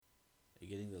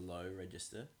getting the low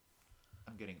register?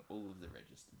 I'm getting all of the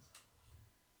registers.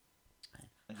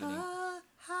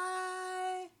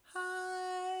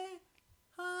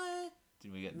 Hi.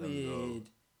 Did we get the low?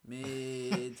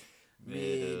 Mid,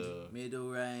 Middle. middle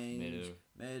range,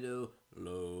 middle,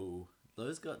 low.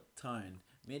 Low's got tone.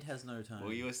 Mid has no tone.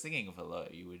 Well, you were singing for low.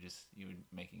 You were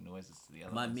making noises to the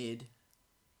other My ones. mid.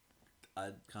 I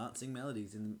can't sing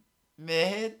melodies in.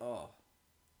 Mid. Oh.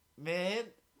 Mid.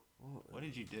 What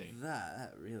did you do?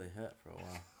 That really hurt for a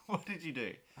while. What did you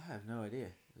do? I have no idea.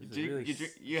 There's You a really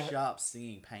drink- you- sharp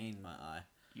stinging pain in my eye.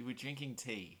 You were drinking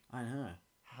tea. I know.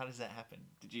 How does that happen?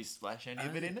 Did you splash any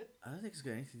of it in it? I don't think it's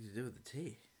got anything to do with the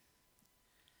tea.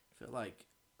 I felt like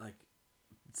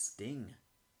sting.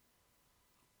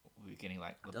 Were you getting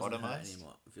like It doesn't hurt lobotomized?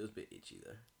 anymore. It feels a bit itchy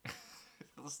though.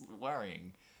 It was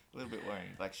worrying. A little bit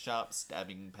worrying. Like sharp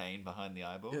stabbing pain behind the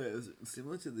eyeball. Yeah, it was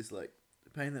similar to this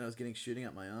pain that I was getting shooting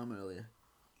up my arm earlier.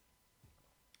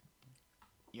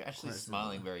 You're actually Quite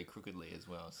smiling similar. very crookedly as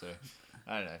well, so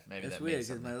I don't know. Maybe It's that weird means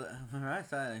because something. my right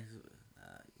side.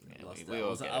 Yeah, Lost we it.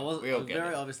 all get it. I was We all get very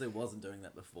it. obviously wasn't doing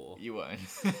that before. You weren't.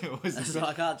 It was So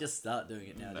I can't just start doing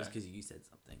it now No. just because you said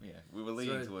something. yeah, we were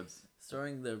leading So- towards.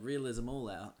 Throwing the realism all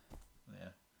out. Yeah,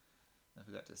 I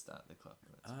forgot to start the clock.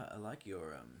 But that's- I like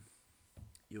your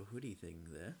hoodie thing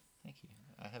there. Thank you.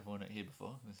 I have worn it here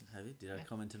before. This is, Have you? Did I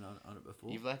comment on it before?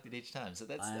 you've liked it each time, so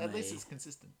that's I am at least a- it's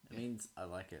consistent. It means I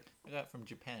like it. I got it from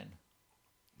Japan.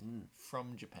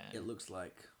 From Japan. It looks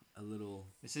like a little.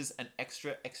 This is an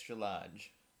extra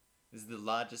large. This is the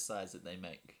largest size that they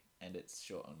make, and it's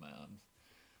short on my arms.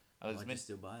 I was Why'd you meant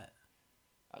still buy it?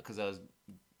 because I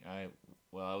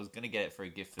was gonna get it for a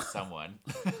gift for someone.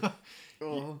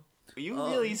 Oh, You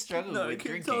really struggle no, with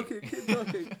keep drinking. Keep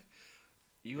talking.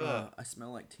 You I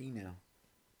smell like tea now.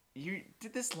 you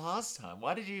did this last time.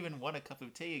 Why did you even want a cup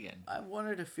of tea again? I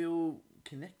wanted to feel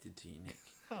connected to you, Nick.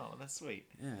 Oh, that's sweet.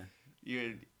 Yeah,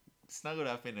 You're snuggled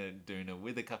up in a doona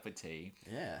with a cup of tea,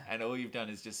 yeah. and all you've done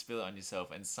is just spill it on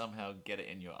yourself and somehow get it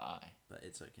in your eye. But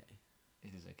it's okay.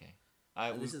 It is okay.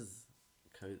 This is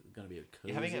gonna be a cozy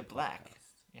You're having it black. podcast.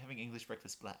 You're having English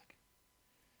breakfast black.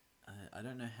 I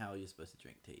don't know how you're supposed to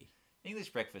drink tea. English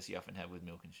breakfast you often have with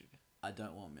milk and sugar. I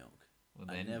don't want milk. Well,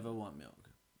 I then, never want milk.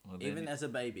 well, then Even as a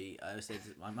baby, I said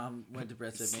my mum went to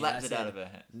breastfeed me. slapped and I it said, out of her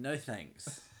hand. No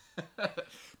thanks.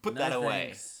 Put No that away.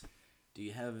 thanks. Do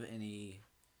you have any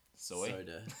Soy.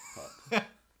 soda pop?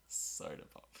 Soda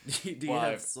pop. Do you Why?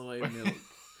 have soy milk?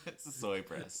 It's a soy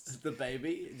breast. The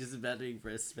baby just about being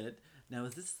breastfed. Now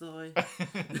is this soy?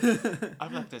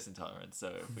 I'm lactose intolerant,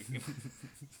 so if we can...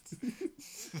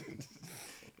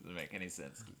 doesn't make any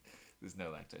sense. There's no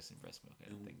lactose in breast milk, I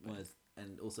don't think. But...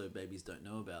 And also, babies don't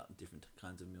know about different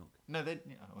kinds of milk. No, they.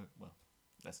 Yeah, well,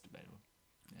 that's debatable.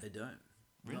 They don't.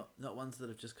 Really? Not ones that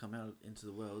have just come out into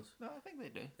the world. No, I think they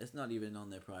do. It's not even on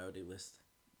their priority list.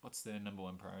 What's their number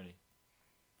one priority?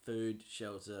 Food,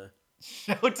 shelter,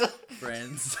 Shelter.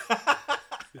 friends.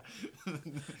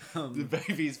 The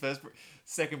baby's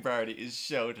second priority is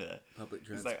shelter. Public It's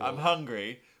transport. like I'm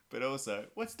hungry, but also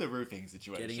what's the roofing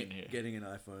situation here? Getting an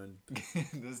iPhone.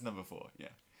 This is number 4. Yeah,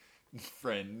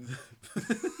 friends.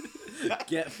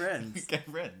 Get friends. Get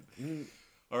friends. Mm.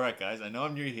 All right, guys. I know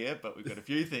I'm new here, but we've got a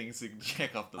few things to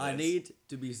check off the list. I need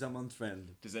to be someone's friend.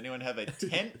 Does anyone have a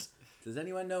tent? Does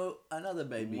anyone know another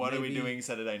baby? What are we Maybe doing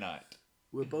Saturday night?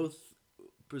 We're both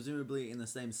presumably in the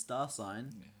same star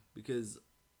sign because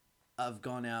I've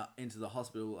gone out into the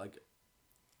hospital. Like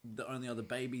the only other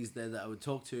babies there that I would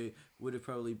talk to would have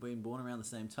probably been born around the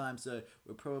same time, so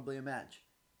we're probably a match.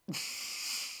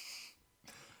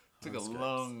 Took a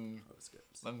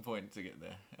Horoscopes. long point to get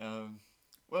there.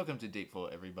 Welcome to Deep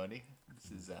Thought, everybody.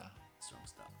 This is Strong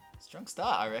start. strong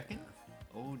start, I reckon.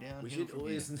 All downhill. We should from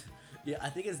always. here. Yeah, I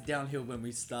think it's downhill when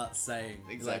we start saying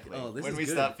Exactly. Like, oh, this when is we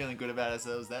good. start feeling good about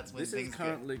ourselves, that's when This things is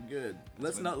currently good.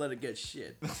 Let's when- not let it get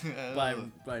shit by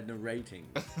narrating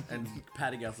and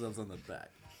patting ourselves on the back.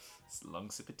 It's a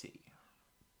long sip of tea.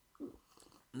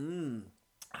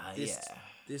 This, Yeah.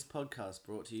 This podcast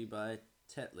brought to you by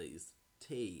Tetley's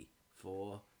Tea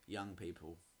for young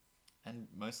people. And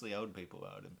mostly old people,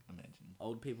 I would imagine.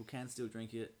 Old people can still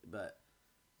drink it, but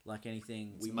like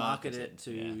anything, It's we market marketed, it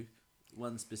to yeah.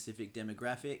 one specific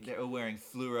demographic. They're all wearing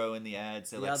fluoro in the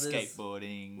ads. They're The like others,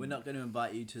 skateboarding. We're not going to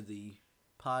invite you to the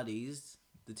parties,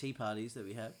 the tea parties that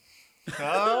we have.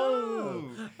 Oh!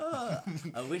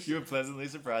 I wish You were pleasantly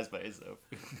surprised by yourself.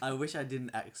 I wish I didn't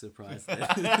act surprised.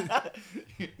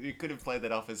 You could have played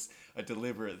that off as a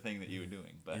deliberate thing that you were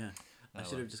doing, but Yeah, I Oh,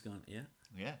 should have just gone. Yeah.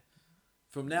 yeah.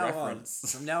 From now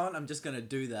Reference. on, I'm just gonna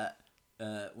do that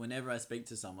whenever I speak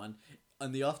to someone.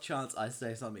 On the off chance I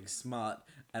say something smart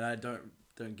and I don't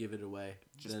don't give it away.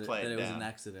 Just that, play that it it down. was an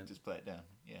accident. Just play it down.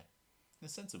 Yeah,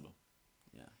 it's sensible.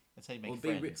 Yeah. That's how you make Or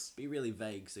friends. be really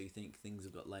vague so you think things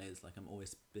have got layers. Like I'm always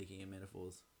speaking in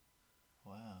metaphors.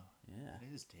 Wow. Yeah.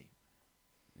 That is deep.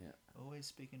 Yeah. Always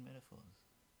speak in metaphors.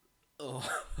 Oh.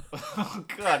 Oh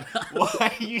God!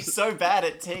 Why are you so bad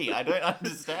at tea? I don't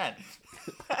understand.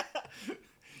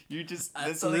 You just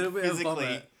there's A something little bit of physically.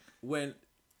 vomit went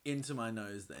into my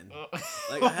nose then. Oh.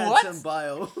 Like I had What? some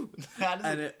bile, How does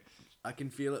and it- I can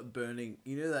feel it burning.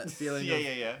 You know that feeling Yeah, of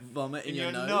yeah, yeah. vomit in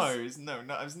your nose? No,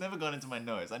 I've never gone into my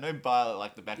nose. I know bile at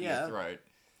like the back of Yeah. your throat.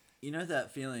 You know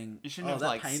that feeling? You shouldn't oh, have, that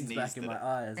like, pain's back sneezed in at my it.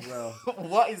 eye as well.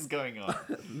 What is going on?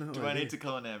 No Do I idea. need to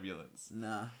call an ambulance?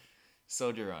 Nah,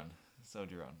 Soldier on.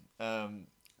 Soldier on.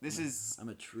 This is I'm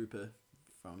a trooper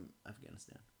from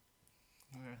Afghanistan.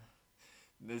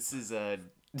 This is a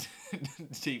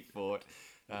Deep Thought,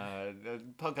 a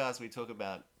podcast we talk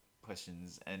about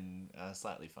questions and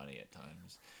slightly funny at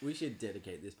times. We should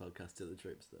dedicate this podcast to the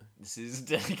troops, though. This is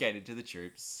dedicated to the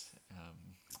troops.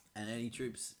 And any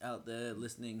troops out there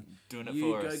listening, Doing it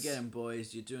you for go us. get them,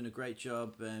 boys. You're doing a great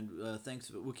job, and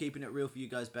thanks. We're keeping it real for you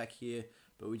guys back here,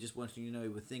 but we just want you to know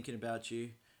we're thinking about you,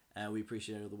 and we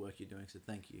appreciate all the work you're doing. So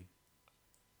thank you.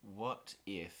 What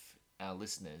if our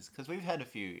listeners, because we've had a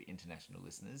few international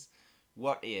listeners,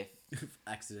 what if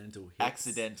Accidental hits.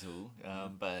 accidental,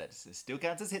 but it still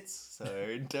counts as hits, so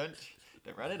don't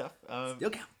run it off. Still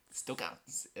count. Still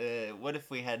counts. What if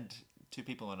we had two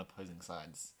people on opposing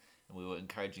sides and we were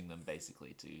encouraging them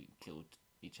basically to kill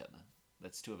each other?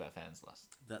 That's two of our fans lost.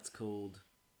 That's called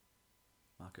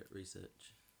market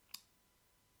research.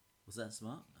 Was that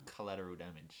smart? Collateral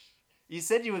damage. You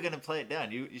said you were going to play it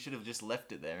down. You should have just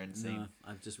left it there and seen. No,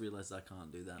 I've just realised I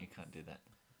can't do that. You can't do that.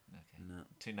 Okay. No.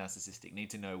 Too narcissistic. Need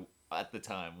to know at the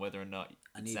time whether or not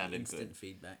I it need sounded instant good.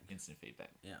 feedback. Instant feedback.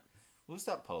 Yeah. We'll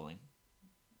start polling.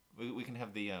 We can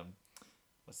have the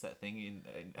what's that thing in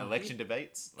Oh, election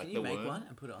debates? Like Can you the make worm? one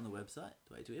and put it on the website?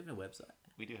 Wait, do we have a website?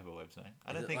 We do have a website.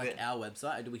 I Is don't it think like that. our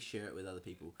website, or do we share it with other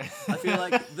people? I feel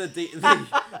like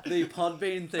the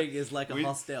Podbean thing is like a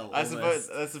hostel. I almost. suppose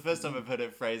that's the first time I've heard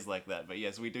it phrased like that. But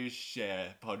yes, we do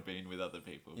share Podbean with other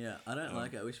people. Yeah, I don't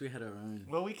like it. I wish we had our own.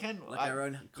 Well, we can. Like our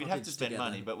own We'd have to cottage spend together.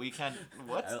 money, but we can.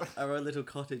 What? Our own little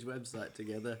cottage website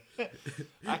together.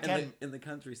 I can. in the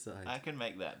countryside I can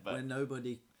make that, but where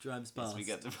nobody drives yes, past. we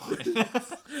get the point.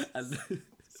 And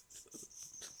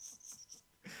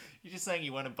You're just saying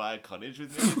you want to buy a cottage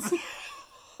with me?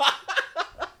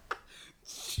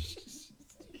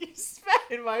 You spat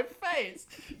in my face.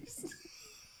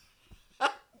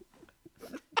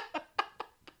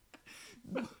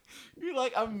 You're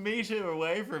like a meter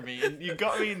away from me, and you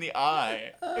got me in the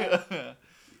eye.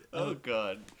 Oh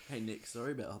God. hey Nick,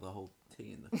 sorry about the whole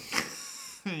tea in the.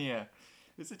 Yeah,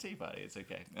 it's a tea party. It's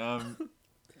okay.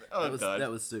 Oh God.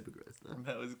 That was super gross. Though.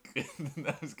 That was good.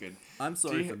 That was good. I'm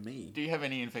sorry you- for me. Do you have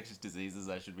any infectious diseases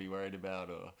I should be worried about,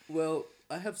 or? Well,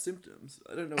 I have symptoms.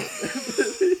 I don't know.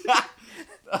 What...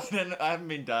 I haven't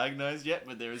been diagnosed yet,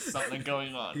 but there is something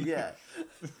going on. Yeah.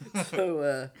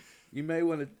 So you may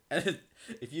want to,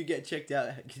 if you get checked out,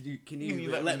 can you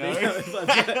let let me me know? know if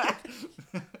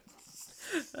I'm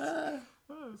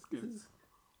Oh, that's good.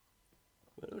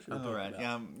 What else should we All talk right.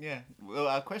 about? Yeah. Well,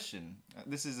 our question.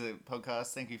 This is a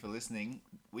podcast. Thank you for listening.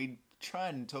 We try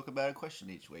and talk about a question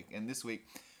each week, and this week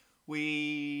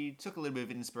we took a little bit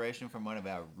of inspiration from one of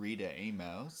our reader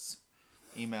emails,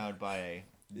 emailed by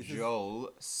Joel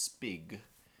Spig.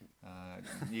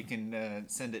 You can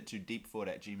send it to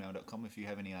deepthought@gmail.com if you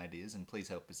have any ideas, and please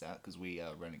help us out because we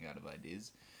are running out of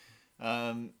ideas.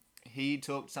 He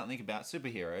talked something about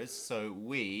superheroes,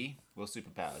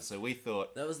 superpowers. So we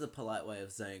thought That was the polite way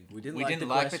of saying we didn't we like didn't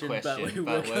the like question, the question, but we but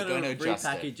were we're going going to to adjust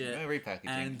repackage it We're repackaging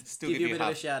and still give you a bit of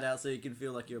half- a shout out so you can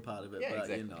feel like you're a part of it, Yeah, but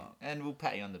exactly. you're not. And we'll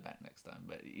pat you on the back next time.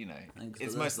 But Thanks for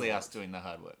it's the mostly support. us doing the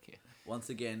hard work here. Once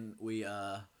again, we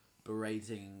are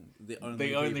berating the only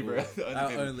The only people, the only our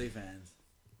people. only fans.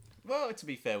 Well, to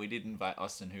be fair, we did invite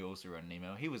Austin, who also wrote an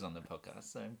email. He was on the podcast,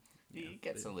 so he Yeah,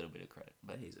 gets but- a little bit of credit.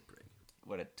 But But he's a prick.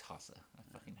 what a tosser! I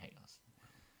fucking hate Austin.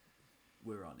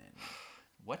 We're on it.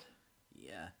 What?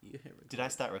 Yeah, you hit record. Did I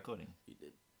start recording? You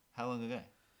did. How long ago?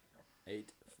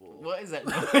 8, 4. What is that?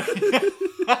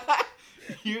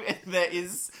 There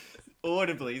is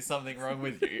audibly something wrong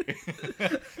with you.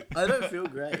 I don't feel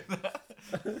great.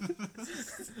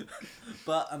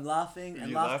 But I'm laughing, and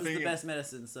You're laughter's laughing the and- best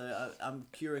medicine, so I'm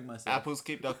curing myself. Apples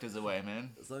keep doctors away,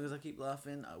 man. As long as I keep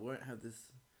laughing, I won't have this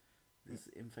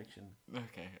infection.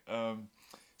 Okay.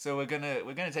 So we're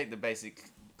gonna take the basic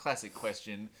classic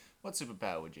question. What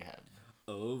superpower would you have?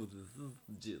 Oh, this is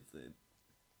just it.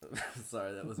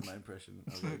 Sorry, that was my impression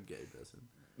of a gay person.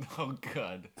 Oh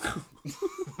God.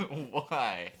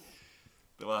 Why?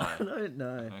 Why? I don't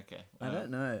know. Okay. I don't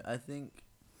know. I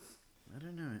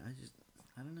don't know.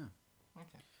 I don't know.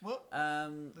 Okay. Well,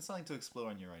 there's something to explore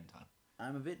on your own time.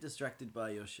 I'm a bit distracted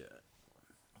by your shirt.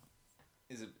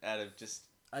 Is it out of just...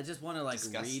 I just want to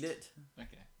Disgust? read it. Okay.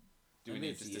 Do we Maybe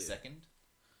need it's just you. a second?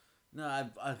 No,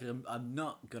 I'm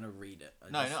not gonna read it.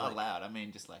 No, not aloud. I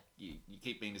mean, just like, you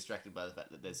keep being distracted by the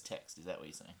fact that there's text. Is that what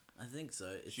you're saying? I think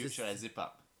so. It's Should I zip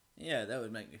up? Yeah, that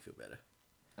would make me feel better.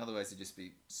 Otherwise, it'd just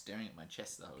be staring at my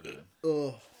chest the whole time.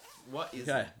 Oh. What is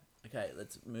Okay. it? Okay,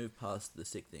 let's move past the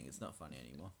sick thing. It's not funny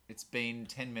anymore. It's been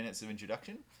 10 minutes of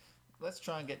introduction. Let's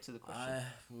try and get to the question. I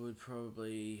would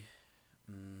probably...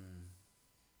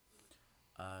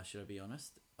 should I be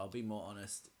honest? I'll be more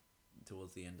honest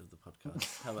towards the end of the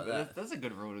podcast. How about that? That's a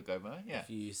good rule to go by. Yeah. If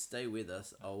you stay with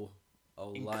us, I'll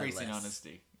lie Increase less. in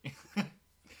honesty. I'll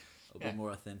Yeah. be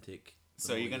more authentic. the So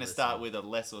more you're you going to listen. start with a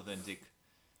less authentic...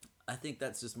 I think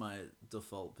that's just my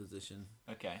default position.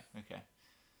 Okay.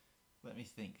 Let me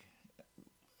think.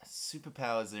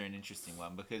 Superpowers are an interesting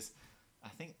one because I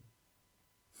think...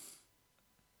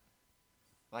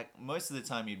 Like, most of the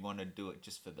time you'd want to do it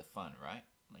just for the fun, right?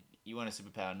 Like, you want a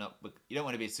superpower, you don't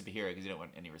want to be a superhero because you don't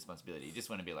want any responsibility. You just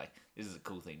want to be like, this is a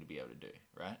cool thing to be able to do,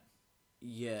 right?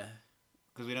 Yeah.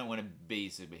 Because we don't want to be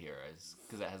superheroes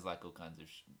because that has like all kinds of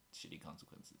shitty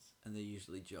consequences. And they're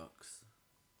usually jocks.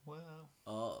 Well,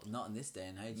 Oh, not in this day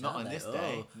and age. Not aren't in they? this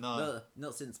day, Oh, no.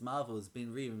 Not since Marvel has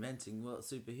been reinventing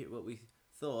what we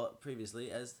thought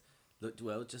previously as looked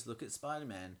well. Just look at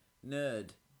Spider-Man,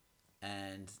 nerd,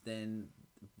 and then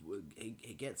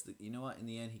he gets the. You know what? In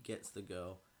the end, he gets the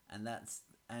girl, and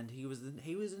he was a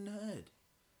nerd.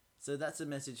 So that's a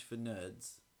message for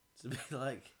nerds to be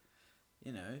like,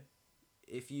 you know,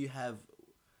 if you have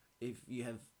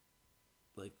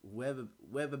like web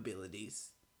abilities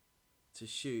to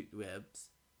shoot webs,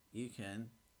 you can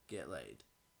get laid.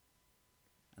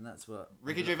 And that's what...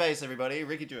 Ricky Gervais, everybody.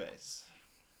 Ricky Gervais.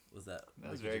 Was that? That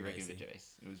was very Ricky Gervais.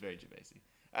 It was very Gervaisy.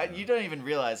 You don't even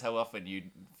realize how often you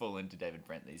fall into David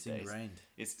Brent these days. Ingrained.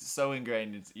 It's so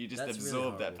ingrained. You just That's really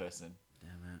absorb that horrible. person.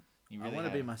 Damn it. You I really want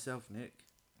to be have. myself, Nick.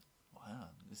 Wow,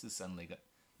 this is suddenly got...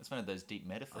 That's one of those deep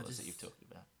metaphors that just- you've talked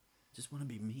about. Just want to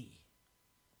be me.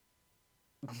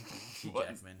 Hugh What?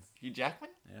 Jackman. Hugh Jackman?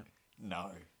 Yeah.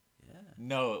 No. Yeah.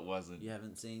 No, it wasn't. You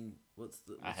haven't seen... What's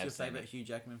have your seen favourite it. Hugh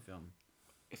Jackman film?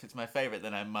 If it's my favourite,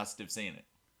 then I must have seen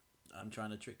I'm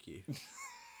trying to trick you.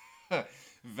 it.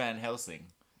 Van Helsing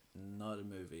Not a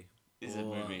movie. is a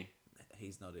Or movie.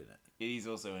 He's not in it. He's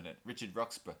also in it. Richard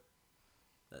Roxburgh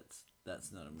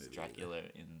That's not a movie. is Dracula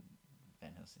in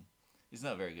Van Helsing. It's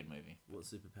not a very good movie. What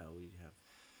superpower would you have?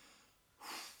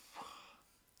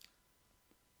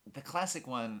 The classic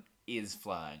one is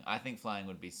flying. I think flying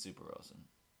would be super awesome.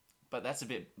 But that's a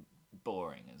bit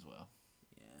boring as well.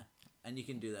 Yeah. And you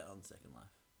can do that on Second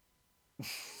Life.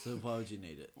 So why would you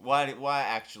need it? Why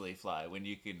actually fly when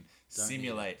you can Don't need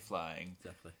simulate flying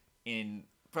Exactly. in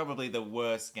probably the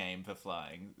worst game for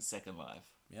flying, Second Life?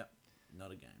 Yep.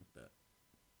 Not a game, but...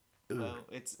 Well,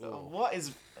 it's... Oh. what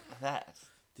is that?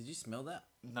 Did you smell that?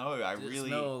 No, I Did it really...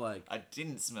 smell like... I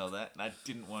didn't smell that, and I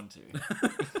didn't want to.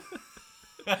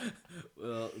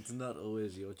 Well, it's not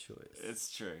always your choice.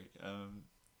 It's true.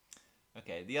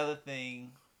 Okay, the other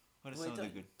thing... What are some of the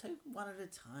good... Take one at a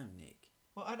time, Nick.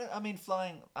 Well, I mean,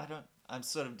 flying... I'm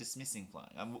sort of dismissing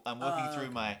flying. I'm working through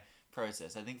okay. my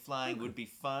process. I think flying would be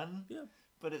fun, Yeah.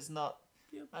 but it's not...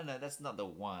 Yep. I don't know, that's not the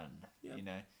one, Yep. you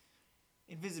know?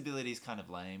 Invisibility is kind of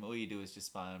lame. All you do is just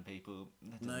spy on people.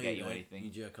 That doesn't No, get you you don't. anything. You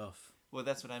jerk off. Well,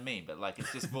 that's what I mean, but like,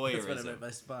 it's just That's what I voyeurism. meant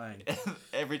by spying.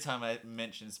 Every time I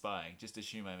mention spying, just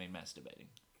assume I mean masturbating.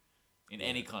 In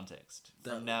any context.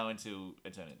 From That- now until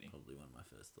eternity. Probably one of my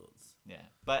first thoughts. Yeah.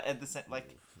 But at the same... Like,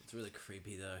 It's really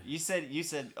creepy, though. you said,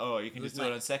 oh, you can Look, just do it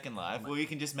mate. on Second Life. Well, you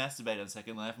can just masturbate on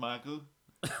Second Life, Michael.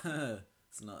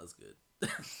 It's not as good.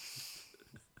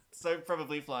 So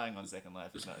probably flying on Second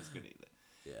Life is not as good either.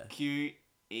 Yeah.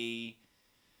 QE...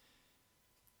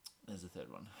 There's a third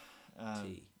one.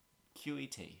 T.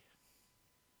 QET.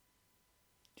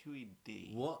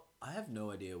 QED. What? I have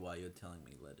no idea why you're telling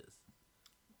me letters.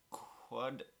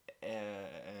 Quad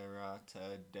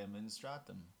errata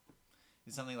demonstratum.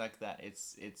 It's something like that.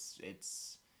 It's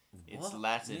What,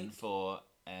 Latin Nick? for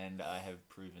 "and I have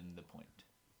proven the point."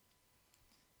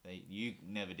 You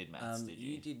never did maths, did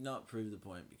you? You did not prove the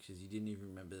point because you didn't even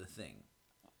remember the thing.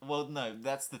 Well, no,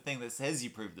 that's the thing that says you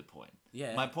proved the point.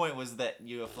 Yeah. My point was that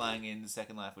you were flying in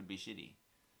Second Life would be shitty.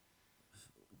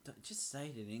 Just say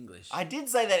it in English. I did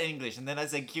say that in English, and then I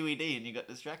said QED, and you got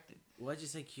distracted. Why'd you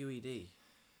say QED?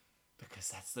 Because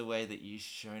that's the way that you've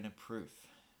shown a proof.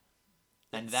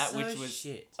 And It's that so which was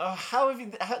shit. Oh, how have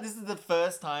you? This is the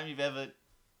first time you've ever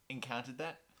encountered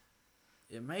that.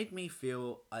 It made me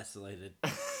feel isolated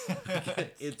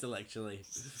intellectually,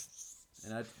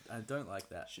 and I don't like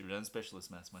that. Should have done specialist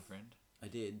maths, my friend. I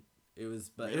did. It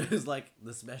Really? was like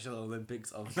the Special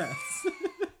Olympics of maths.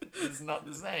 It's not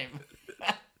the same.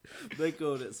 They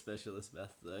called it specialist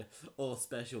maths though, or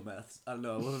special maths. I don't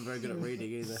know. I wasn't very good at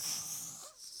reading either.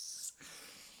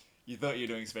 You thought you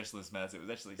were doing specialist maths. It was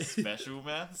actually special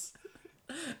maths.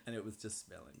 And it was just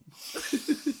spelling.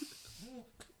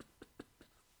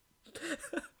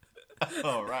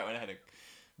 Oh, right, when I had a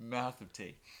mouth of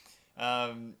tea.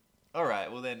 All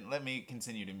right, well then, let me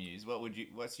continue to muse.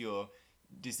 What's your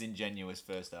disingenuous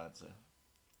first answer?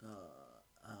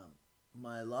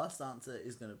 My last answer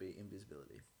is going to be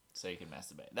invisibility. So you can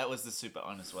masturbate. That was the super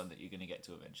honest one that you're going to get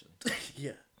to eventually.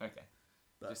 Yeah. Okay.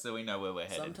 But just so we know where we're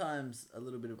headed. sometimes a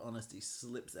little bit of honesty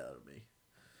slips out of me.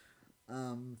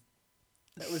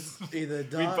 That was either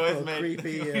dark or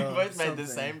creepy we or both made something.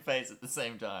 the same face at the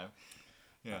same time.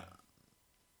 Yeah.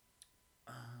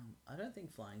 I don't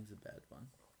think flying's a bad one.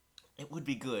 It would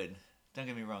be good. Don't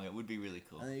get me wrong, it would be really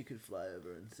cool. I think you could fly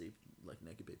over and see like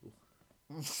naked people.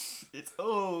 It's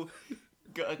all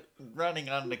got a running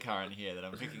undercurrent here that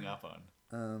I'm picking up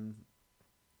on.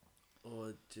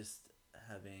 Or just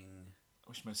having. I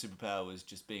wish my superpower was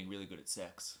just being really good at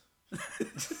sex.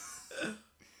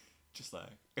 Just like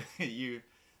you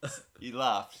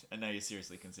laughed and now you're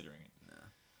seriously considering it.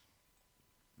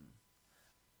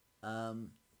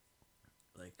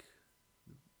 Like.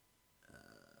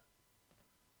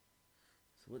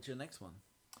 So what's your next one?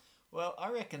 Well,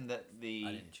 I reckon that I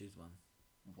didn't choose one.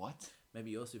 What? Maybe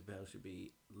your superpower should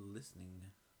be listening.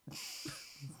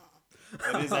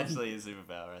 It is actually a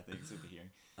superpower, I think, super hearing.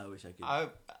 I wish I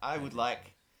could. I would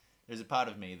like. There's a part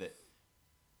of me that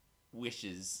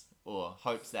wishes or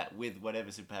hopes that with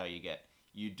whatever superpower you get,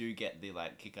 you do get the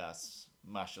like kick-ass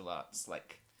martial arts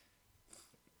like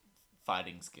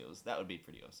fighting skills. That would be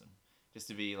pretty awesome. Just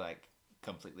to be like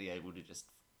completely able to just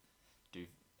do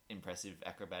impressive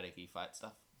acrobatic-y fight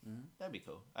stuff. Mm-hmm. That'd be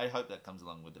cool. I hope that comes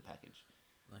along with the package.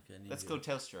 Like a ninja. Let's call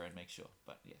Telstra and make sure.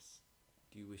 But yes,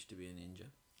 Do you wish to be a ninja?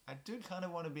 I do kind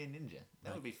of want to be a ninja.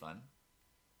 That would be fun.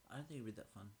 I don't think it'd be that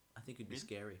fun. I think it'd be Really?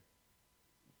 scary.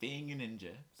 Being a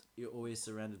ninja. You're always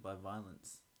surrounded by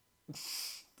violence.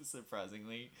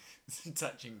 Surprisingly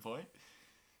touching point.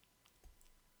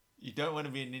 You don't want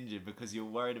to be a ninja because you're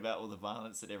worried about all the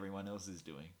violence that everyone else is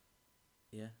doing.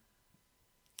 Yeah.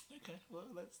 Okay, well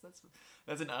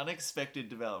that's an unexpected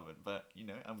development, but you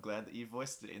know I'm glad that you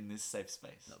voiced it in this safe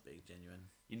space. Not being genuine.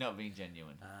 You're not being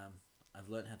genuine I've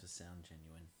learned how to sound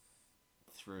genuine.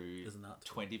 through There's an art to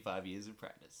it. 25 years of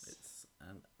practice.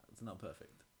 It's not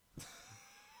perfect.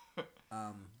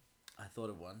 I thought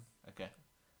of one. Okay.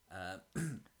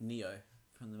 Neo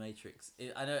from the Matrix.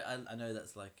 I know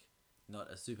that's like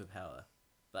not a superpower,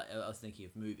 but I was thinking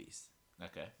of movies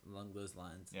Okay. along those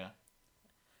lines. Yeah.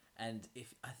 And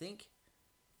if I think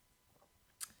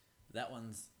that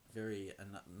one's very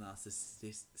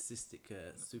narcissistic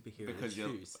superhero Because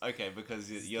choose.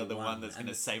 you're the one that's and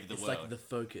going to save the it's world. like the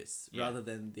focus Yeah. rather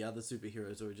than the other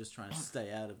superheroes who are just trying to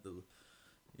stay out of the,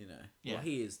 Yeah. Well,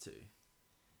 he is too.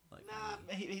 Like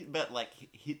But like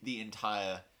the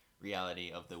entire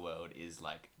reality of the world is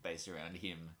like based around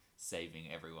him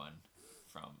saving everyone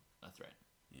from a threat.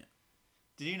 Yeah.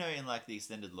 Did you know in like the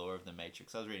extended lore of the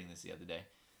Matrix, I was reading this the other day,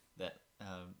 that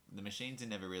the machines are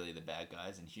never really the bad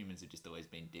guys and humans have just always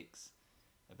been dicks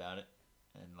about it,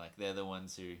 and like they're the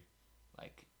ones who,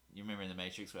 like, you remember in the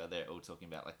Matrix where they're all talking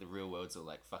about like the real world's all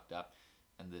like fucked up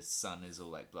and the sun is all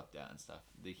like blocked out and stuff.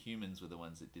 The humans were the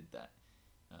ones that did that,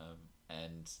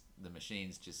 and the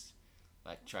machines just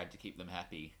like tried to keep them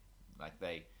happy, like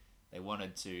they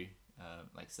wanted to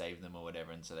like save them or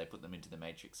whatever, and so they put them into the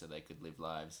Matrix so they could live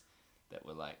lives that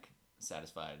were like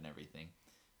satisfied and everything.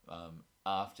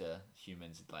 After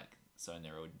humans had like sown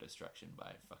their own destruction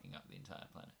by fucking up the entire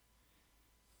planet,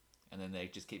 and then they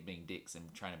just keep being dicks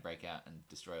and trying to break out and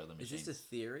destroy all the is machines. this a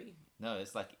theory? No,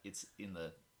 it's like it's in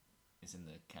the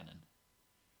canon.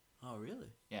 Oh, really?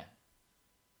 Yeah.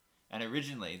 And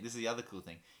originally, this is the other cool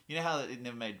thing. You know how it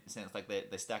never made sense? Like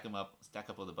they stack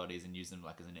up all the bodies and use them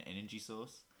like as an energy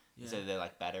source. Yeah. So they're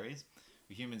like batteries.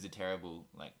 But humans are terrible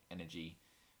like energy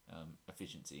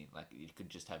efficiency. Like you could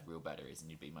just have real batteries and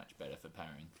you'd be much better for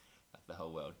powering like the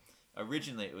whole world.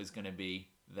 Originally, it was going to be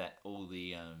that all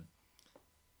the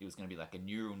it was going to be like a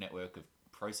neural network of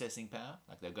processing power.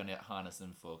 Like they're going to harness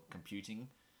them for computing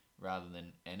rather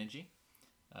than energy.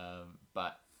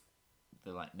 But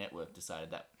the like network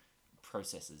decided that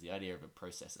processors, the idea of a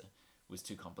processor, was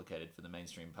too complicated for the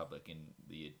mainstream public in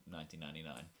the year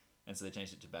 1999, and so they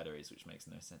changed it to batteries, which makes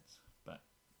no sense. But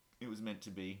it was meant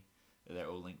to be that they're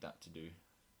all linked up to do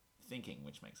thinking,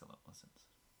 which makes a lot more sense.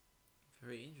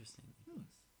 Very interesting.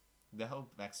 The whole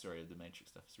backstory of the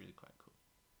Matrix stuff is really quite cool.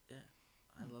 Yeah,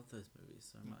 I love those movies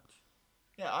so much.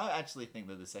 Yeah, I actually think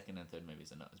that the second and third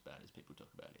movies are not as bad as people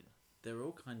talk about either. They're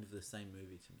all kind of the same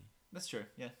movie to me. That's true,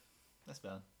 yeah. That's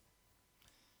valid.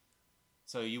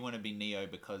 So you want to be Neo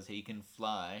because he can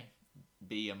fly,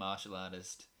 be a martial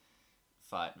artist,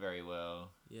 fight very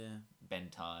well,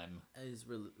 bend time. He's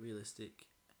realistic.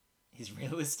 He's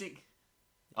realistic?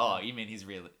 Oh, you mean he's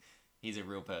real? He's a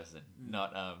real person,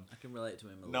 not I can relate to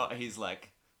him a lot. Not he's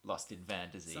like lost in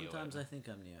fantasy. Sometimes I think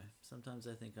I'm Neo. Sometimes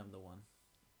I think I'm the one.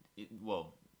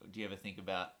 Well, do you ever think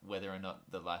about whether or not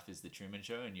the life is the Truman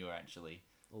Show and you're actually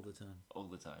all the time? All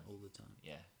the time. All the time.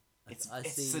 Yeah, I it's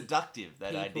see seductive,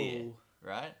 that idea,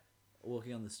 right?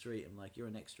 Walking on the street, I'm like, you're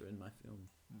an extra in my film.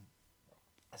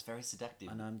 That's very seductive.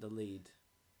 And I'm the lead.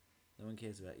 No one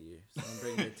cares about you. So I'm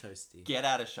bringing a toasty. Get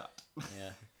out of shot.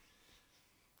 Yeah.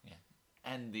 Yeah,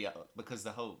 and because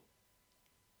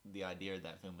the idea of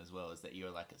that film as well is that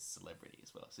you're like a celebrity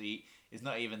as well. So it's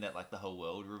not even that like the whole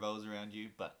world revolves around you,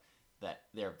 but that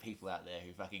there are people out there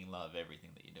who fucking love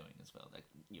everything that you're doing as well, like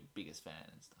your biggest fan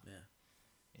and stuff. Yeah.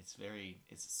 It's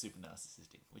super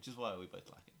narcissistic, which is why we both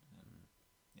like it.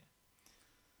 Yeah.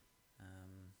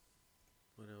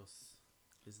 What else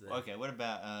is there? Okay, what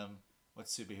about what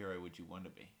superhero would you want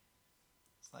to be?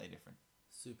 Slightly different.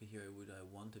 Superhero would I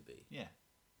want to be? Yeah.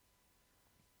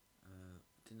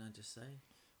 Didn't I just say?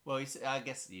 Well, I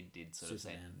guess you did sort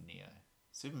Superman. of say Neo.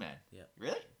 Superman? Yeah.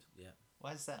 Really? Yeah.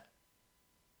 Why is that?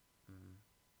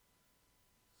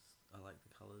 I like the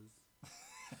colours.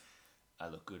 I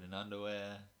look good in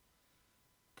underwear.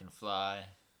 Can fly.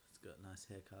 He's got a nice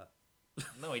haircut.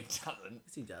 No, he doesn't.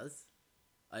 Yes, he does.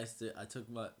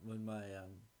 When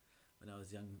I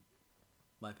was young,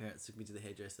 my parents took me to the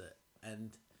hairdresser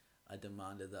and I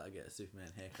demanded that I get a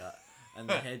Superman haircut. And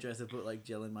the hairdresser put like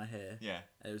gel in my hair. Yeah.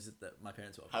 And it was just that my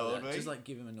parents were How old were you? just like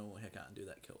give him a normal haircut and do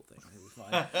that curl thing. It was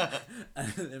fine.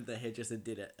 And then the hairdresser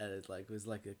did it and it like was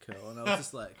like a curl and I was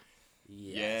just like,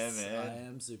 yes, yeah, man. I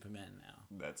am Superman now.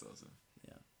 That's awesome.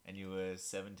 Yeah. And you were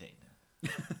 17.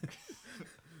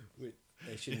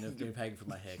 They shouldn't have been paying for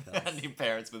my haircut. And your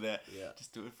parents were there. Yeah.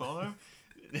 Just do it for him.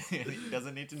 He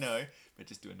doesn't need to know, but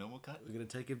just do a normal cut. We're gonna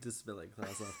take him to spelling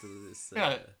class after this.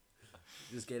 So,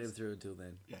 just get him through until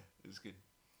then. Yeah, it was good.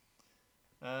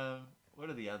 What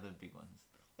are the other big ones?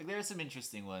 Like there are some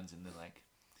interesting ones in the like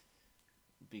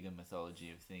bigger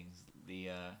mythology of things.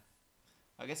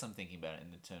 I guess I'm thinking about it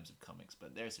in the terms of comics,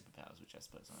 but there are superpowers which I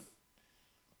suppose aren't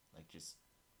like just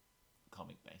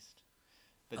comic based.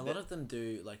 But a lot of them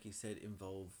do, like you said,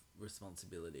 involve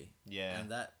responsibility. Yeah. And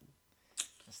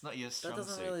that's not your strong that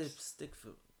doesn't suit. really stick for.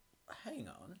 Hang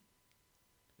on.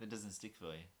 That doesn't stick for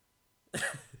you.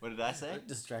 What did I say? Don't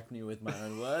distract me with my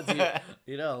own words.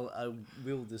 You know, I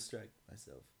will distract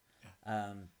myself.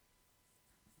 I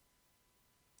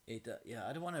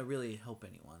don't want to really help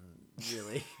anyone.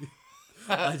 Really,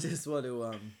 I just want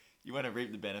to. You want to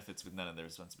reap the benefits with none of the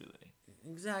responsibility.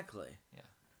 Exactly. Yeah.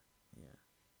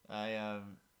 Yeah.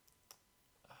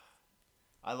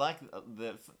 I like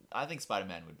I think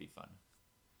Spider-Man would be fun.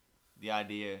 The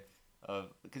idea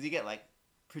of because you get like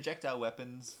projectile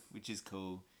weapons, which is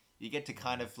cool. You get to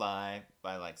kind of fly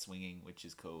by like swinging, which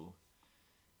is cool.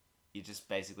 You're just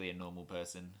basically a normal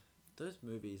person. Those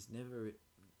movies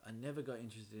I never got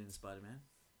interested in Spider-Man.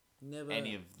 Never.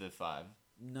 Any of the 5.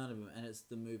 None of them, and it's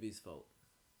the movie's fault.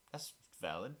 That's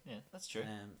valid. Yeah, that's true.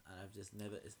 And I've just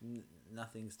never.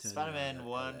 Nothing's turned. Spider-Man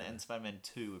 1 and Spider-Man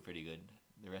 2 were pretty good.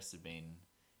 The rest have been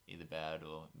either bad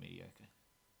or mediocre.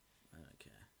 I don't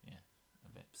care. Yeah, I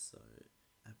bet. So.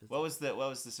 What was the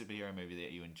superhero movie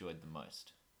that you enjoyed the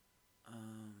most?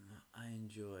 I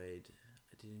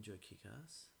did enjoy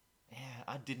Kick-Ass. Yeah,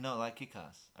 I did not like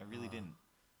Kick-Ass. I really didn't.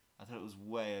 I thought it was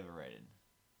way overrated.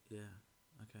 Yeah.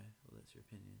 Okay. Well, that's your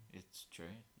opinion. It's true.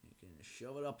 You can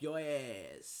shove it up your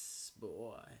ass,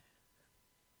 boy.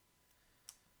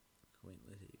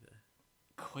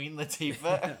 Queen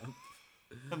Latifah?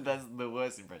 That's the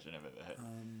worst impression I've ever heard.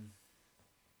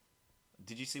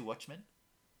 Did you see Watchmen?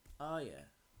 Oh, yeah.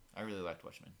 I really liked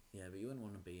Watchmen. Yeah, but you wouldn't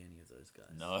want to be any of those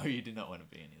guys. No, you did not want to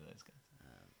be any of those guys.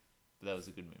 But that was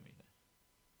a good movie,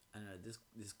 though. I know, this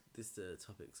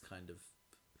topic's kind of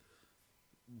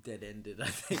dead-ended, I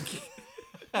think.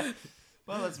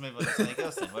 Well, let's move on to something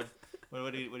else then.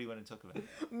 What do you want to talk about?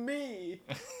 Me!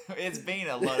 It's been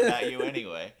a lot about you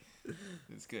anyway.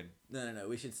 It's good. No.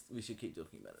 We should keep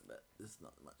talking about it, but there's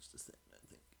not much to say, I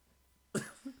don't think.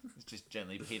 just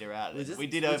gently peter out. We're just- We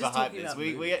did we're just overhype talking this. about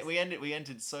We movies. we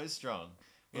entered so strong.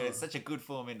 Yeah, it's Oh. such a good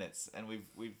 4 minutes, and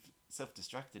we've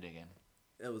self-destructed again.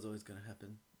 That was always gonna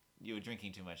happen. You were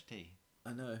drinking too much tea.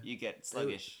 I know. You get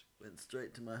sluggish. Went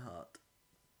straight to my heart.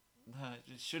 No,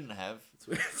 it shouldn't have. That's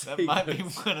where That it might be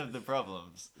goes. one of the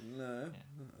problems. No,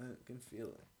 Yeah. I can feel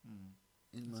it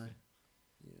in That's my. good.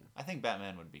 Yeah. I think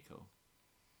Batman would be cool.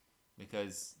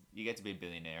 Because you get to be a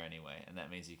billionaire anyway, and that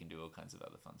means you can do all kinds of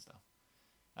other fun stuff.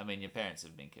 I mean, your parents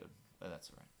have been killed, but that's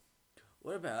alright.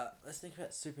 What about, let's think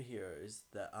about superheroes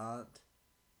that aren't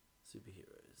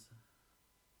superheroes.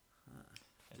 Huh.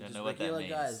 I They're don't just know what that regular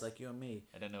means. guys like you and me.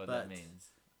 I don't know what but- that means.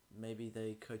 Maybe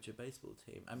they coach a baseball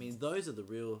team. I mean, those are the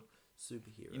real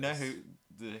superheroes. You know who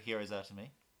the heroes are to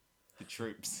me? The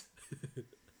troops.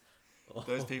 Oh,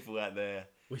 Those people out there.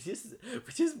 we're just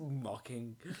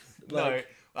mocking. No,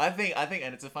 I think,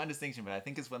 and it's a fine distinction, but I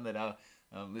think it's one that our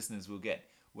listeners will get.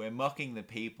 We're mocking the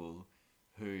people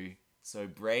who so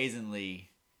brazenly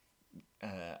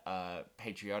are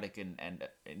patriotic and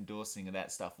endorsing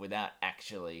that stuff without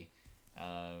actually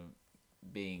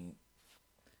being,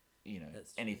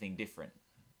 That's true. anything different.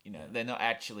 Yeah. They're not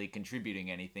actually contributing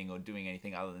anything or doing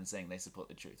anything other than saying they support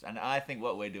the truth. And I think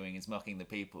what we're doing is mocking the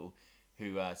people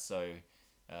who are so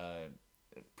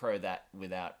pro that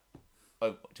without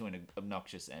to an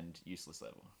obnoxious and useless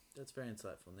level. That's very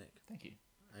insightful, Nick. Thank you.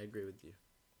 I agree with you.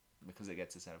 Because it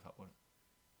gets us out of hot water.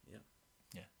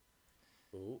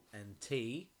 Oh, and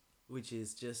tea, which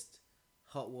is just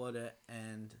hot water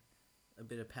and a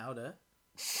bit of powder.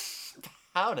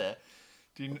 Powder?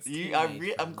 What's tea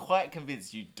made I'm from? quite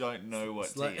convinced you don't know what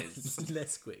It's tea like is.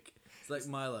 Nesquik. It's like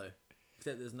Milo,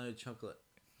 except there's no chocolate.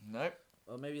 Nope.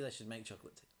 Or maybe they should make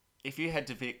chocolate tea. If you had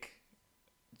to pick...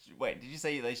 Wait, did you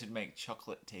say they should make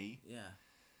chocolate tea? Yeah.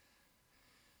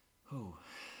 Ooh.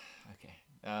 Okay.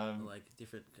 Or like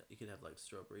different. You could have like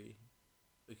strawberry.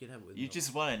 We could have it with. You milk.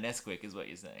 just want a Nesquik is what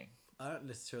you're saying. I don't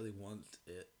necessarily want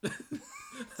it.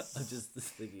 I'm just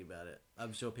thinking about it.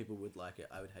 I'm sure people would like it.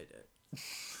 I would hate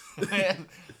it.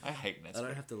 I hate Nesquik. I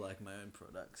don't have to like my own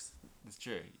products It's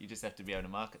true. You just have to be able to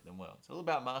market them well. It's all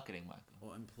about marketing, Michael.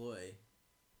 or employ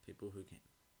people who can.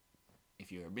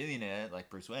 If you're a millionaire like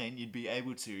Bruce Wayne, you'd be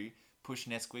able to push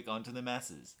Nesquik onto the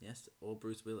masses. Yes, or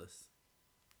Bruce Willis.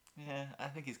 Yeah, I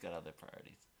think he's got other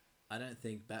priorities. I don't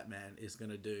think Batman is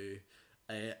going to do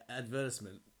a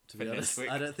advertisement. To For be honest, Nesquik?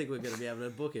 I don't think we're going to be able to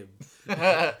book him.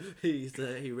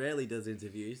 He rarely does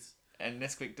interviews. And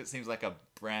Nesquik just seems like a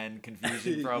brand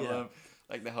confusion problem.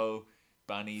 Like the whole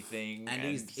bunny thing. And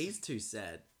he's too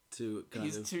sad to kind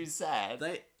he's of. too sad.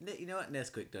 You know what?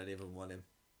 Nesquik don't even want him.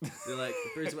 They're like,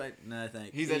 Bruce Wayne, no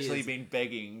thanks. He's He actually is- been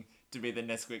begging to be the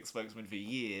Nesquik spokesman for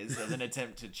years as an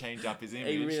attempt to change up his image.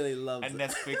 He really loves And it.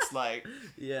 Nesquik's like,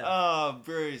 Yeah. oh,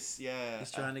 Bruce, yeah.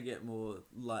 He's trying to get more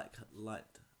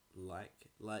light-hearted.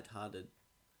 Lighthearted.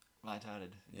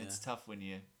 Yeah. It's tough when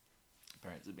your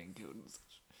parents are being killed.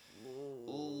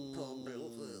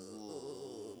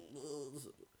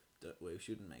 We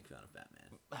shouldn't make fun of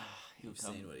Batman. He'll We've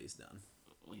come. seen what he's done.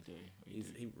 We do. We do.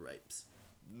 He rapes.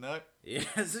 Nope.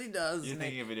 Yes, he does. You're Nick.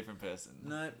 thinking of a different person.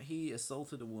 No, he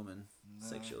assaulted a woman. No.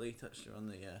 Sexually touched her on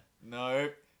the. No.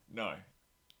 No.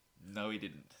 No, he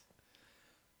didn't.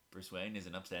 Bruce Wayne is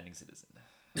an upstanding citizen.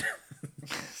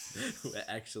 We're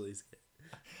actually scared.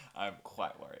 I'm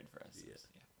quite worried for us. Yeah.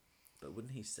 But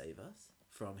wouldn't he save us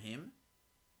from him?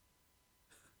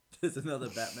 There's another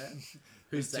Batman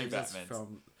who There's two saves us Batmans.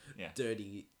 from Yeah.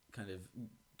 dirty, kind of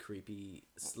creepy,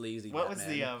 sleazy What was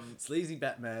Batman. the, Sleazy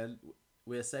Batman.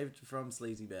 We're saved from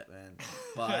sleazy Batman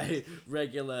by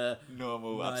regular,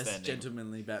 Normal, nice, upstanding.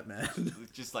 gentlemanly Batman.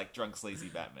 Just like drunk, sleazy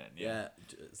Batman. Yeah,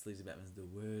 sleazy Batman's the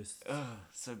worst. Ugh,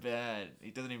 so bad.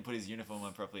 He doesn't even put his uniform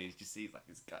on properly. You just see like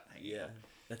his gut hanging Yeah, out.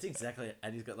 that's exactly it.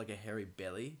 And he's got like a hairy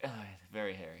belly. Ugh,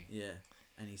 very hairy. Yeah,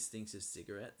 and he stinks of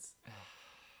cigarettes.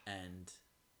 And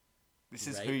This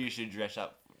is Rape. who you should dress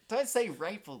up. Don't say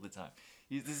rape all the time.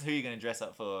 This is who you're going to dress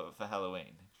up for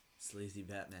Halloween. sleazy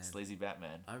Batman. Sleazy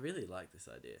Batman. I really like this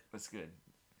idea. That's good.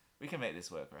 We can make this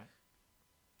work, right?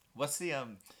 What's the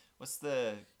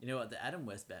You know what? The Adam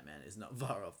West Batman is not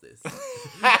far off this.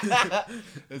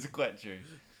 That's quite true.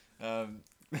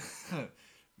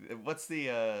 What's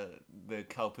the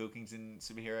Carl Pilkington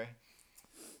superhero?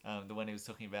 The one he was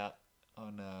talking about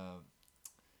on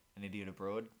An Idiot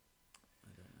Abroad. I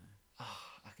don't know. Oh,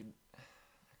 I can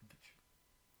picture it.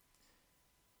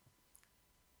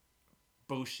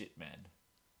 Bullshit man.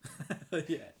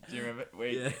 Yeah. Do you remember where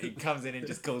Yeah. he comes in and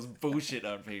just calls bullshit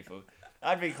on people?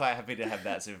 I'd be quite happy to have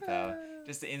that superpower,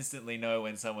 just to instantly know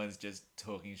when someone's just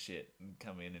talking shit and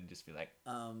come in and just be like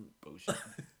bullshit.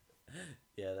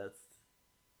 Yeah,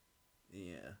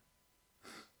 Yeah.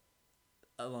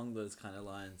 Along those kind of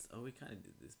lines. Oh, we kind of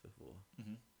did this before.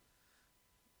 Mhm.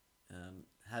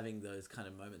 Having those kind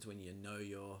of moments when you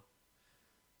know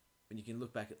when you can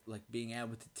look back at, like, being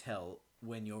able to tell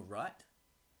when you're right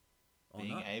or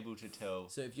Being not. able to tell.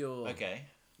 So if you're Okay.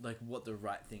 like what the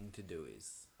right thing to do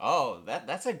is. Oh,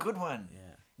 that's a good one.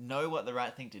 Yeah. Know what the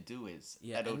right thing to do is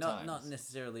at all and times. not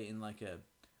necessarily in like a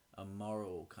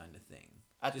moral kind of thing.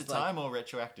 At Just the time or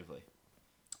retroactively?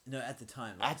 No, at the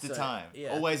time. At the time.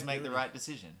 Yeah, Always make the right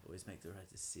decision. Always make the right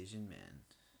decision, man.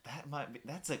 That might be.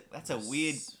 That's a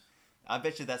weird. I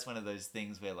bet you that's one of those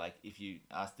things where, like, if you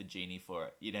ask the genie for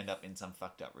it, you'd end up in some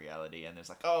fucked up reality, and it's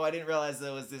like, oh, I didn't realize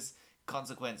there was this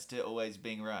consequence to always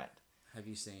being right. Have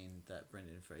you seen that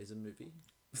Brendan Fraser movie?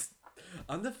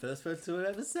 I'm the first person to have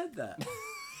ever said that.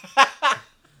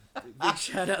 Big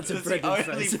shout out to That's Brendan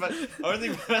the only, Fraser. only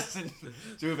person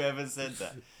to have ever said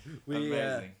that.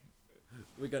 Amazing.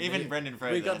 We got Even Brendan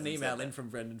Fraser We got an hasn't email said in that. from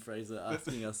Brendan Fraser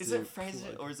asking us Is to it Fraser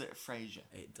plug- or is it Frasier?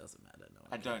 It doesn't matter. No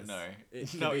one I don't cares. know. It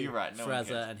could No, be you're right. No one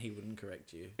Fraser, cares. and he wouldn't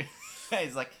correct you.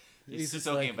 He's like, he's He's just just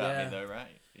talking like, about yeah. me though,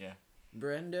 right? Yeah.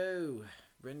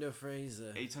 Brendo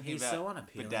Fraser. Are you talking He's about so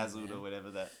unappealing, Bedazzled man. or whatever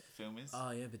that film is?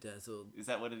 Oh yeah, Bedazzled. Is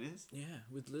that what it is? Yeah,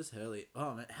 with Liz Hurley.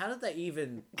 Oh man, how did they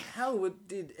even? How'd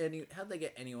they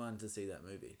get anyone to see that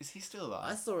movie? Is he still I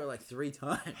alive? saw it like 3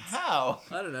 times. How?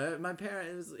 I don't know. My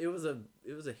parents. It was a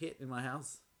hit in my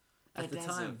house at the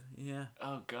Bedazzled. time. Yeah.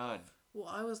 Oh god. Well,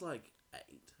 I was like 8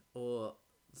 or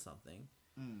something.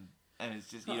 And it's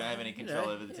just you don't have any You control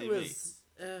know, over the TV. It was,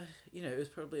 it was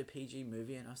probably a PG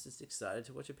movie, and I was just excited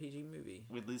to watch a PG movie.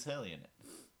 With Liz Hurley in it.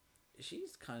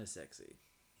 She's kind of sexy.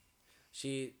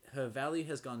 Her value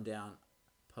has gone down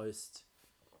post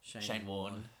Shane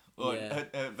Warne. Well, Yeah.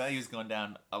 her value's gone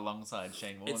down alongside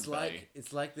Shane Warne's value.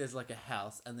 It's like there's like a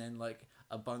house and then like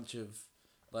a bunch of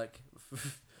like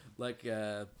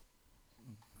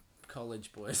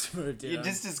college boys moved in. You're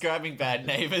just describing bad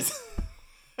neighbors.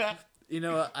 You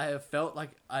know what? I have felt like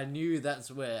I knew that's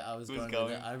where I was Who's going. going?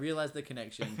 With it. I realized the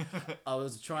connection. I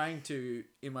was trying to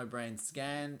in my brain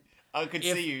scan I could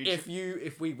see you.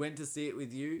 if we went to see it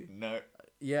with you. No.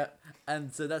 Yeah,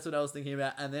 and so that's what I was thinking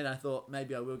about. And then I thought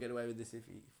maybe I will get away with this if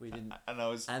we didn't. And I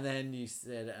was. And then you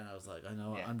said it, and I was like, I know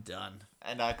what, Yeah. I'm done.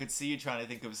 And I could see you trying to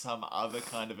think of some other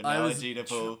kind of I was analogy to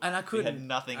pull. and I You couldn't. had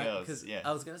nothing else. 'Cause Yeah.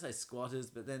 I was gonna say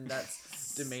squatters, but then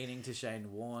that's demeaning to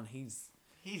Shane Warne. He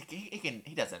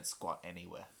doesn't squat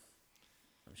anywhere.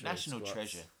 I'm sure he National squats.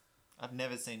 treasure. I've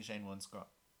never seen Shane Warne squat.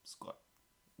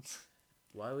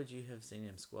 Why would you have seen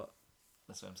him squat?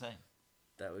 That's what I'm saying.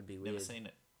 That would be weird. Never seen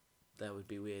it. That would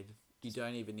be weird. You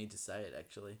don't even need to say it.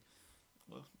 Actually,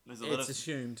 Well, there's a it's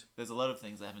assumed. lot of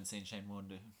things I haven't seen Shane Warne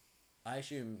do. I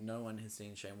assume no one has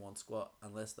seen Shane Warne squat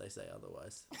unless they say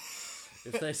otherwise.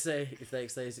 if they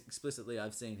say explicitly,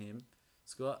 I've seen him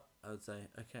squat, I would say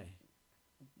okay.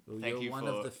 Well, Thank you're you one for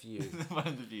of the few. one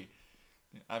of the few.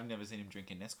 I've never seen him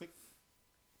drink a Nesquik.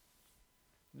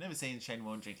 Never seen Shane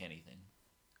Warne drink anything.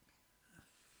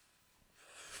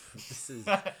 This is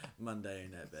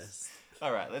mundane at best.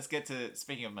 All right, let's get to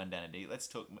speaking of mundanity. Let's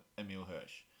talk Emil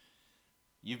Hirsch.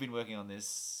 You've been working on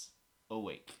this all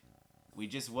week. We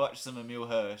just watched some Emil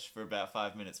Hirsch for about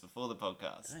 5 minutes before the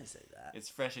podcast. Don't say that. It's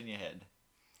fresh in your head.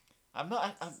 I'm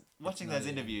watching not those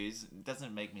in. interviews.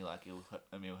 Doesn't make me like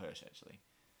Emil Hirsch actually.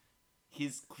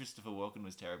 His Christopher Walken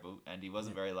was terrible, and he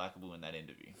wasn't very likable in that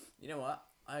interview. You know what?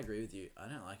 I agree with you. I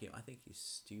don't like him. I think he's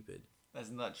stupid. That's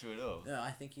not true at all. No,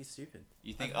 I think he's stupid.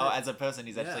 You think, I've heard- as a person,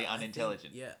 he's actually Yeah, I think-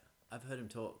 unintelligent. yeah, I've heard him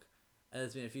talk, and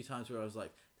there's been a few times where I was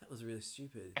like, "That was really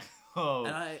stupid," Oh,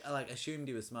 and I like assumed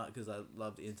he was smart because I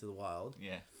loved Into the Wild.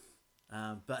 yeah.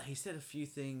 But he said a few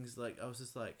things like I was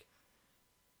just like,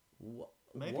 "What?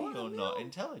 Maybe what, you're not Emil?"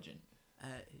 intelligent.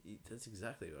 That's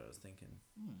exactly what I was thinking.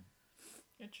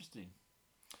 Interesting.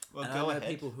 Well, And go I know ahead.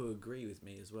 people who agree with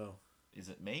me as well, Is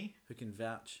it me? who can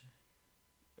vouch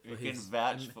Who for can his-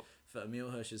 vouch for... for Emil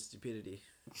Hirsch's stupidity.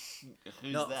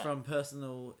 Who's Not that? from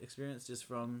personal experience, just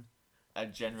from A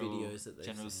general, videos that they've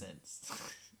general seen. sense.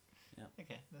 Yeah.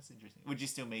 Okay, that's interesting. Would you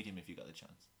still meet him if you got the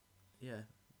chance? yeah.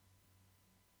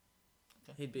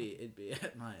 Okay. It'd be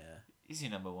at my Is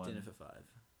your number one? dinner for 5.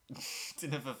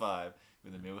 Dinner for 5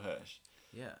 with Emil Hirsch.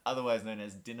 Yeah. Otherwise known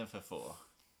as Dinner for 4.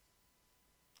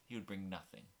 He would bring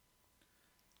nothing.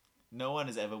 No one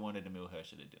has ever wanted Emil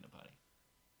Hirsch at a dinner party.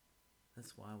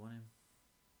 That's why I want him.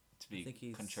 To be think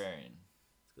he's- contrarian.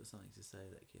 He's got something to say,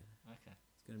 that kid. Okay.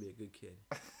 He's going to be a good kid.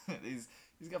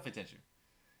 he's got potential.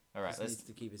 All right, Just needs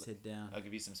to keep his head down. I'll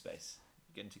give you some space.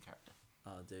 Get into character.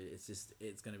 Oh, dude,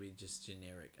 it's going to be just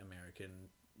generic American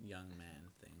young man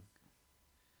thing.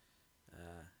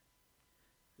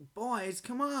 Boys,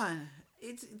 come on.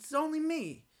 It's only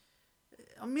me.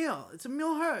 Emil. It's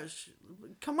Emil Hirsch.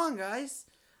 Come on, guys.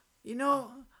 You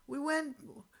know,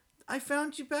 I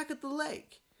found you back at the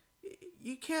lake.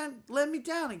 You can't let me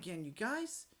down again, you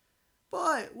guys.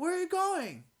 Boy, where are you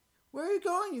going? Where are you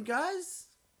going, you guys?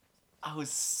 I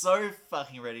was so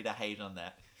fucking ready to hate on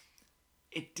that.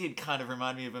 It did kind of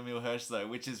remind me of Emil Hirsch, though,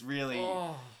 which is really,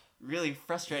 really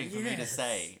frustrating for me to yes.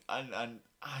 say. I'm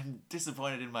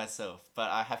disappointed in myself, but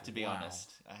I have to be Wow.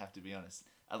 honest.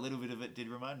 A little bit of it did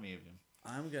remind me of him.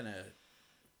 I'm gonna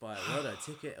buy a lotto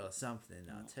ticket or something.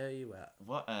 I'll tell you what.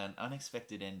 What an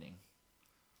unexpected ending.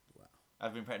 Wow.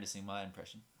 I've been practicing my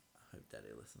impression. I hope Daddy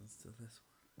listens to this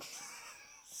one.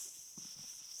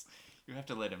 You have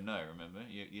to let him know, remember?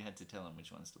 You had to tell him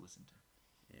which ones to listen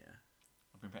to. Yeah.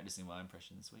 I've been practicing my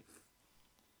impression this week.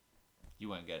 You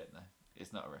won't get it, though.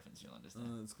 It's not a reference you'll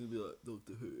understand. It's gonna be like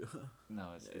Doctor Who. No,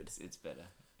 it's better.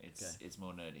 It's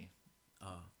more nerdy.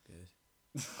 Oh, good.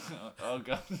 Oh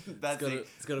god, that's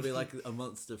It's gotta be like a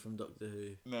monster from Doctor Who.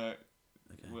 No,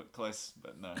 Okay. we're close,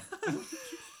 but no.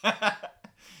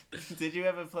 Did you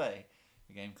ever play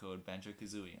a game called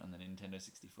Banjo-Kazooie on the Nintendo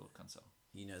 64 console?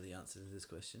 You know the answer to this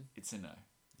question. It's a no.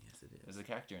 Yes, it is. There's a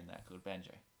character in that called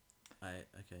Banjo.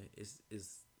 Okay. Is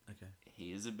okay.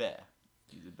 He is a bear.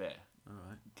 He's a bear. All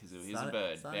right. Kazooie is a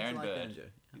bird. Bear and like bird. Banjo.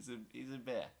 He's a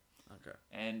bear. Okay.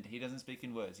 And he doesn't speak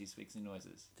in words. He speaks in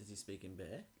noises. Does he speak in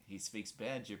bear? He speaks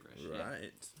bear gibberish. Yeah.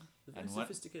 Right. A very And what-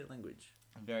 sophisticated language.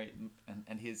 Very.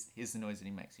 And here's the noise that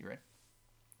he makes. You ready?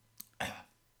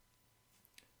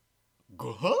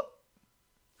 Go.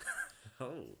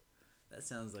 Oh, that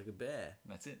sounds like a bear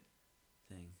That's it.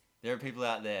 thing. There are people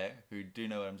out there who do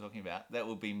know what I'm talking about that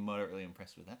will be moderately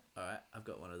impressed with that. All right, I've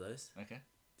got one of those. Okay.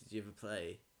 Did you ever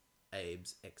play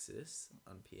Abe's Exodus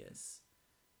on PS?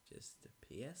 Just a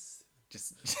PS?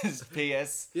 Just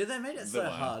PS. Yeah, they made it so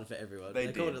one. hard for everyone. They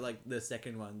They called did. it like the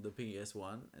second one, the PS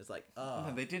one. It's like, oh,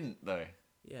 No, they didn't though.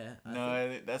 yeah. I think-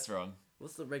 No, that's wrong.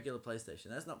 what's the regular PlayStation?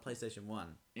 That's not PlayStation 1.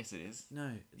 Yes, it is.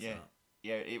 No, it's Yeah. not.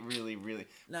 Yeah, it really.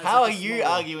 No, it's How like are a you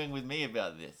smaller- arguing with me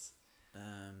about this?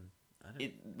 I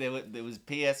don't. There was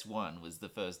PS1 was the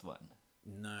first one.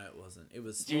 No, it wasn't. It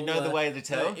was. Do you know the smaller. way to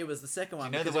tell? No, it was the second Do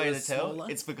one. you know the because it way to was tell? smaller.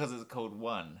 It's because it's called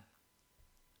one.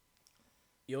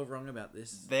 You're wrong about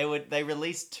this. They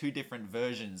released two different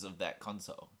versions of that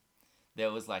console.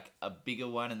 There was like a bigger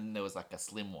one and then there was like a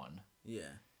slim one.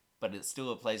 Yeah, But it's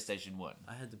still a PlayStation 1.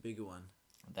 I had the bigger one.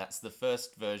 That's the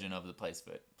first version of the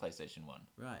PlayStation 1.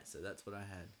 Right, so that's what I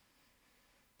had.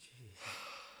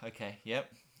 Jeez. Okay,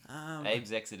 yep.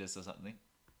 Abe's Exodus or something.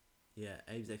 Yeah,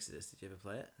 Abe's Exodus. Did you ever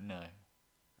play it? No.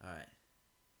 All right.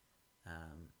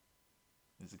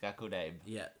 There's a guy called Abe.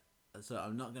 Yeah. So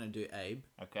I'm not gonna do Abe.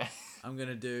 Okay. I'm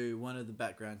gonna do one of the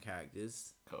background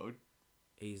characters. Code.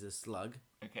 He's a slug.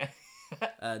 Okay.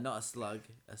 Not a slug.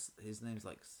 His name's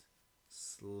like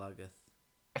Sluggeth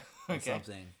or Okay.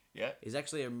 something. Yeah. He's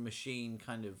actually a machine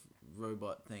kind of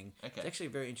robot thing. Okay. It's actually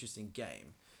a very interesting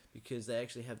game because they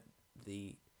actually have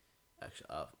the. Actually,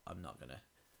 I'm not gonna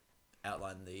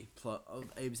outline the plot of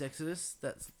Abe's Exodus.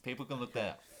 That's People can look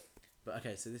that but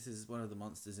okay. So this is one of the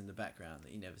monsters in the background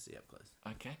that you never see up close.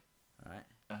 up. Okay. All right,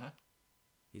 Uh-huh.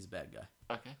 he's a bad guy.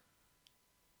 Okay.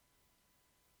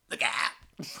 Look out!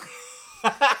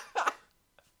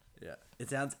 Yeah, it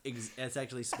sounds. It's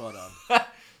actually spot on.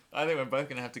 I think we're both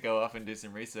gonna have to go off and do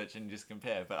some research and just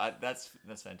compare. But that's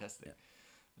fantastic. Yeah.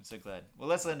 I'm so glad. Well,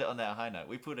 let's end it on that high note.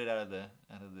 We put it out of the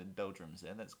doldrums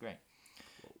there. That's great.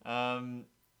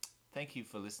 Thank you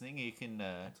for listening. You can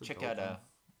a check out doldrum?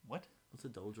 what? What's a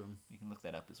doldrum? You can look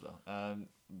that up as well.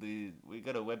 We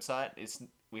got a website.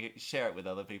 We share it with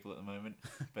other people at the moment,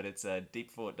 but it's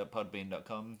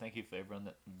deepfort.podbean.com. Thank you for everyone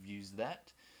that views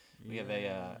that. We have we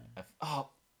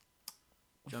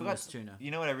John forgot- West Tuna. You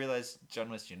know what I realized? John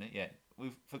West Tuna. Yeah,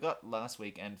 we forgot last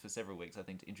week and for several weeks, I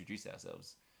think, to introduce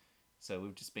ourselves. So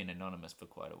we've just been anonymous for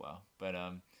quite a while. But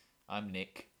I'm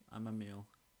Nick. I'm Emil.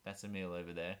 That's Emil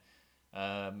over there.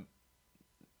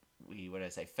 What did I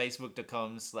say?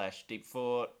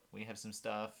 Facebook.com/deepfort. We have some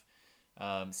stuff.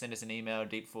 Send us an email,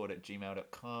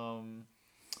 deepfort@gmail.com.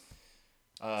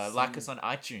 Like us on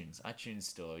iTunes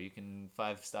store. You can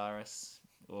 5-star us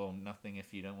or nothing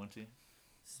if you don't want to.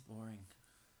 This is boring.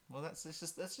 Well, that's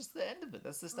just the end of it.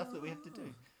 That's the stuff that we have to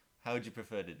do. How would you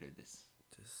prefer to do this?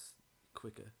 Just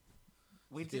quicker.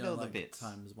 We Be did on, all the like, bits.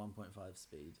 times 1.5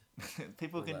 speed.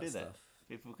 People all can that do that. stuff.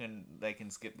 People can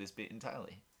skip this bit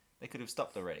entirely. They could have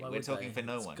stopped already. Why We're would talking they? for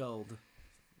no It's one. gold.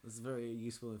 This is very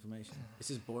useful information. It's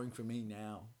just boring for me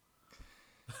now.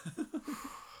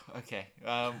 Okay.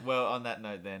 Well, on that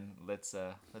note, then let's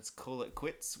call it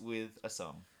quits with a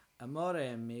song. Amore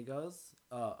amigos,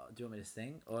 Oh, do you want me to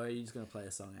sing, or are you just gonna play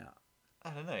a song out?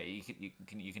 I don't know. You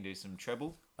can do some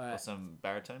treble or Alright. some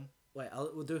baritone. Wait,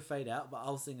 we'll do a fade out, but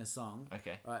I'll sing a song.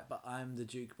 Okay. All right, but I'm the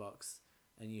jukebox,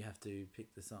 and you have to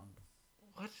pick the song.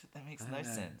 What? That makes I no don't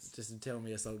know. sense. Just tell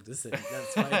me a song to sing.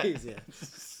 That's way easier.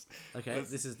 Okay,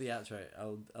 this is the outro.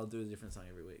 I'll do a different song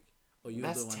every week. Or you.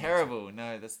 That's do one terrible.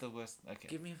 No, that's the worst. Okay.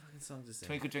 Give me a fucking song to sing.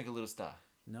 Twinkle Twinkle Little Star.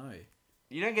 No,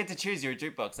 You don't get to choose. You're a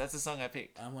jukebox. That's the song I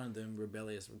picked. I'm one of them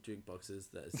rebellious jukeboxes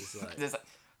that is just like There's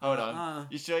hold on.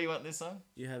 You sure you want this song?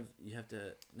 you have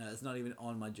to. No, it's not even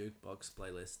on my jukebox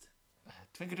playlist.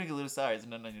 Twinkle Twinkle Little Star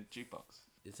isn't on your jukebox.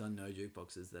 It's on no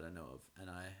jukeboxes that I know of, and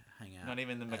I hang out. Not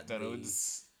even the at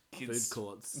McDonald's kids. food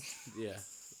courts. Yeah,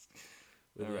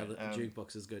 where Alright, the other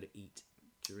jukeboxes go to eat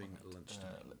during lunchtime.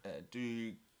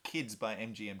 Do Kids by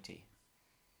MGMT.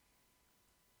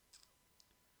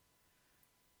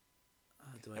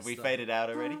 Do I Have we start- faded out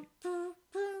already? Oh,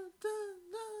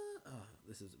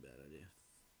 this is a bad idea.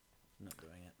 I'm not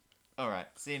doing it. All right.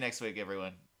 See you next week,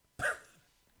 everyone.